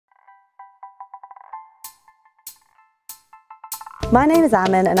My name is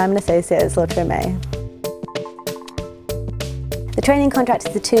Aman and I'm an associate at Slaughter & May. The training contract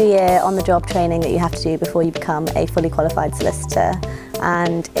is the 2-year on-the-job training that you have to do before you become a fully qualified solicitor,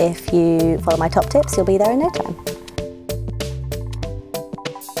 and if you follow my top tips you'll be there in no time.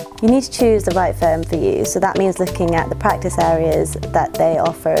 You need to choose the right firm for you, so that means looking at the practice areas that they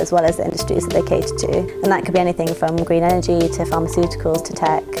offer as well as the industries that they cater to, and that could be anything from green energy to pharmaceuticals to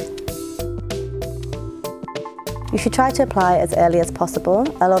tech. You should try to apply as early as possible.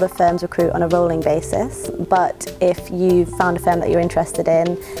 A lot of firms recruit on a rolling basis, but if you've found a firm that you're interested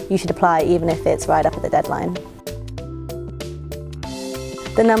in, you should apply even if it's right up at the deadline.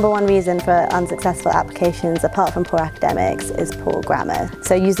 The number one reason for unsuccessful applications, apart from poor academics, is poor grammar.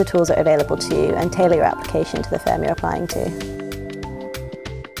 So use the tools that are available to you and tailor your application to the firm you're applying to.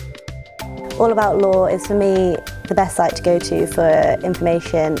 All About Law is, for me, the best site to go to for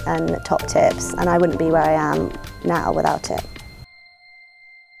information and top tips, and I wouldn't be where I am now without it.